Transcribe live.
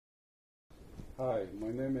Hi, my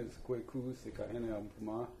name is Kweku Sikahene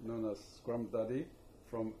Ampuma, known as Scrum Daddy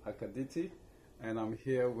from Akaditi, and I'm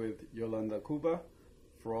here with Yolanda Cuba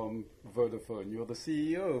from Vodafone. You're the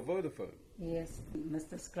CEO of Vodafone. Yes,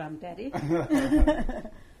 Mr. Scrum Daddy.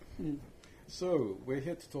 So, we're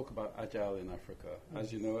here to talk about Agile in Africa.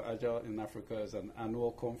 As you know, Agile in Africa is an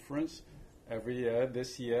annual conference every year,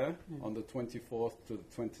 this year, on the 24th to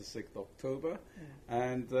the 26th October.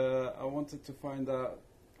 And I wanted to find out,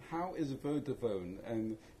 how is Vodafone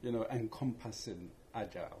and encompassing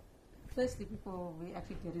Agile? Firstly, before we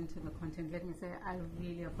actually get into the content, let me say I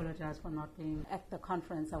really apologize for not being at the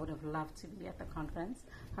conference. I would have loved to be at the conference.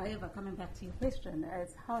 However, coming back to your question,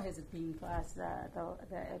 as how has it been for us,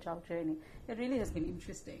 the Agile journey? It really has been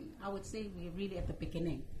interesting. I would say we're really at the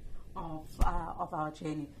beginning of our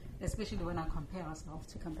journey, especially when I compare ourselves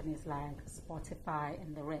to companies like Spotify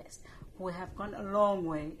and the rest, who have gone a long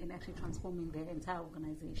way in actually transforming their entire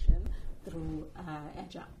organization through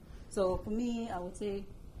Agile. So for me, I would say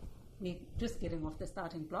we're just getting off the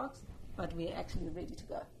starting blocks, but we're actually ready to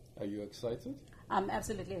go. Are you excited? I'm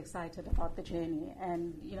absolutely excited about the journey.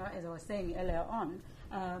 And, as I was saying earlier on,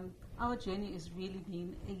 our journey is really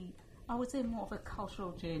being I would say more of a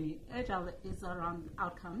cultural journey. Agile is around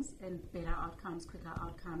outcomes and better outcomes, quicker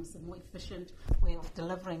outcomes, a more efficient way of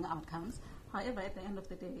delivering outcomes. However, at the end of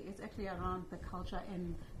the day, it's actually around the culture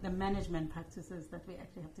and the management practices that we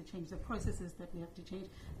actually have to change, the processes that we have to change,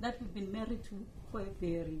 that we've been married to for a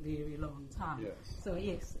very, very long time. Yes. So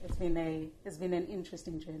yes, it's been an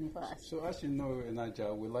interesting journey for us. So as you know, in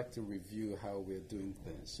Agile, we like to review how we're doing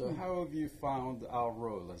things. So how have you found our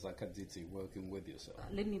role as Akaditi working with yourself?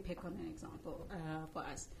 Let me pick on an example for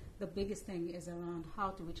us. The biggest thing is around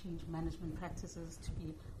how do we change management practices to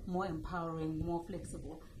be more empowering, more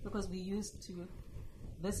flexible, because we used to,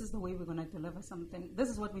 this is the way we're going to deliver something, this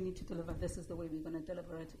is what we need to deliver, this is the way we're going to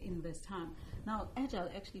deliver it in this time. Now, Agile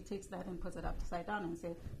actually takes that and puts it upside down and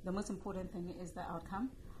says the most important thing is the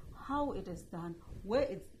outcome, how it is done, where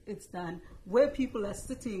it's done, where people are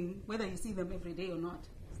sitting, whether you see them every day or not.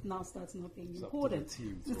 Now starts not being important.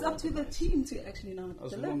 It's up to the team to actually now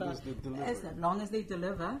deliver. Long as they deliver. As long as they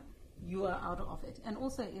deliver, you are out of it. And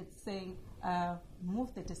also it's saying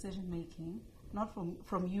move the decision making, not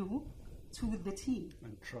from you to the team.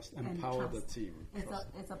 And trust, empower the team.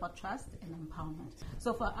 It's about trust and empowerment.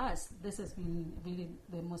 So for us, this has been really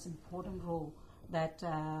the most important role that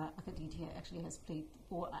Akaditi actually has played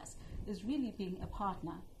for us, is really being a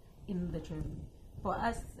partner in the journey. For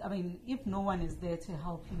us, if no one is there to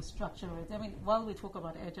help you structure it, while we talk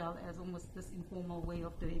about Agile as almost this informal way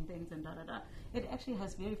of doing things and it actually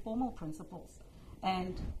has very formal principles.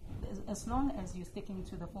 And as long as you're sticking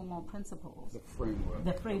to the formal principles,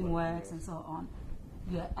 the frameworks and so on,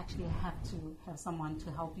 you actually have to have someone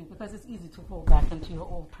to help you, because it's easy to fall back into your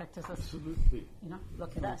old practices. Absolutely.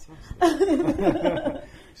 Look at us.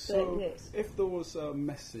 So, yes. If there was a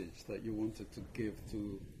message that you wanted to give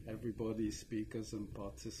to everybody, speakers and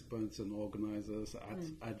participants and organizers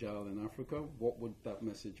at Agile in Africa, what would that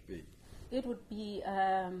message be? It would be,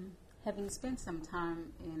 having spent some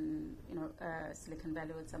time in Silicon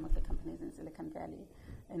Valley with some of the companies in Silicon Valley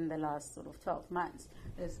in the last sort of 12 months,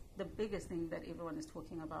 is the biggest thing that everyone is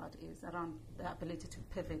talking about is around the ability to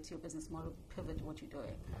pivot your business model, pivot what you're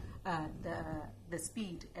doing, the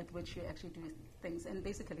speed at which you actually do things. And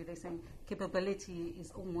basically they're saying capability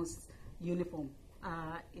is almost uniform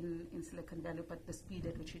in Silicon Valley, but the speed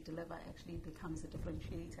at which you deliver actually becomes a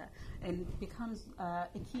differentiator and becomes a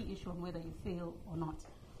key issue on whether you fail or not.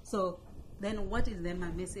 So then what is then my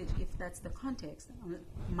message if that's the context?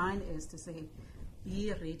 Mine is to say,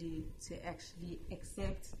 be ready to actually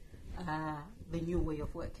accept the new way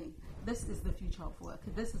of working. This is the future of work.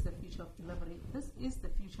 This is the future of delivery. This is the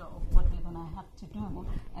future of what we're going to have to do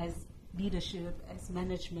as leadership, as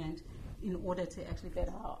management, in order to actually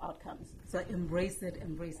better our outcomes. So embrace it,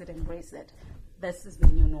 embrace it, embrace it. This is the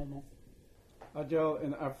new normal. Agile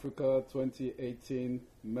in Africa 2018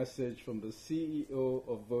 message from the CEO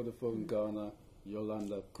of Vodafone Ghana,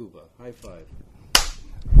 Yolanda Cuba. High five.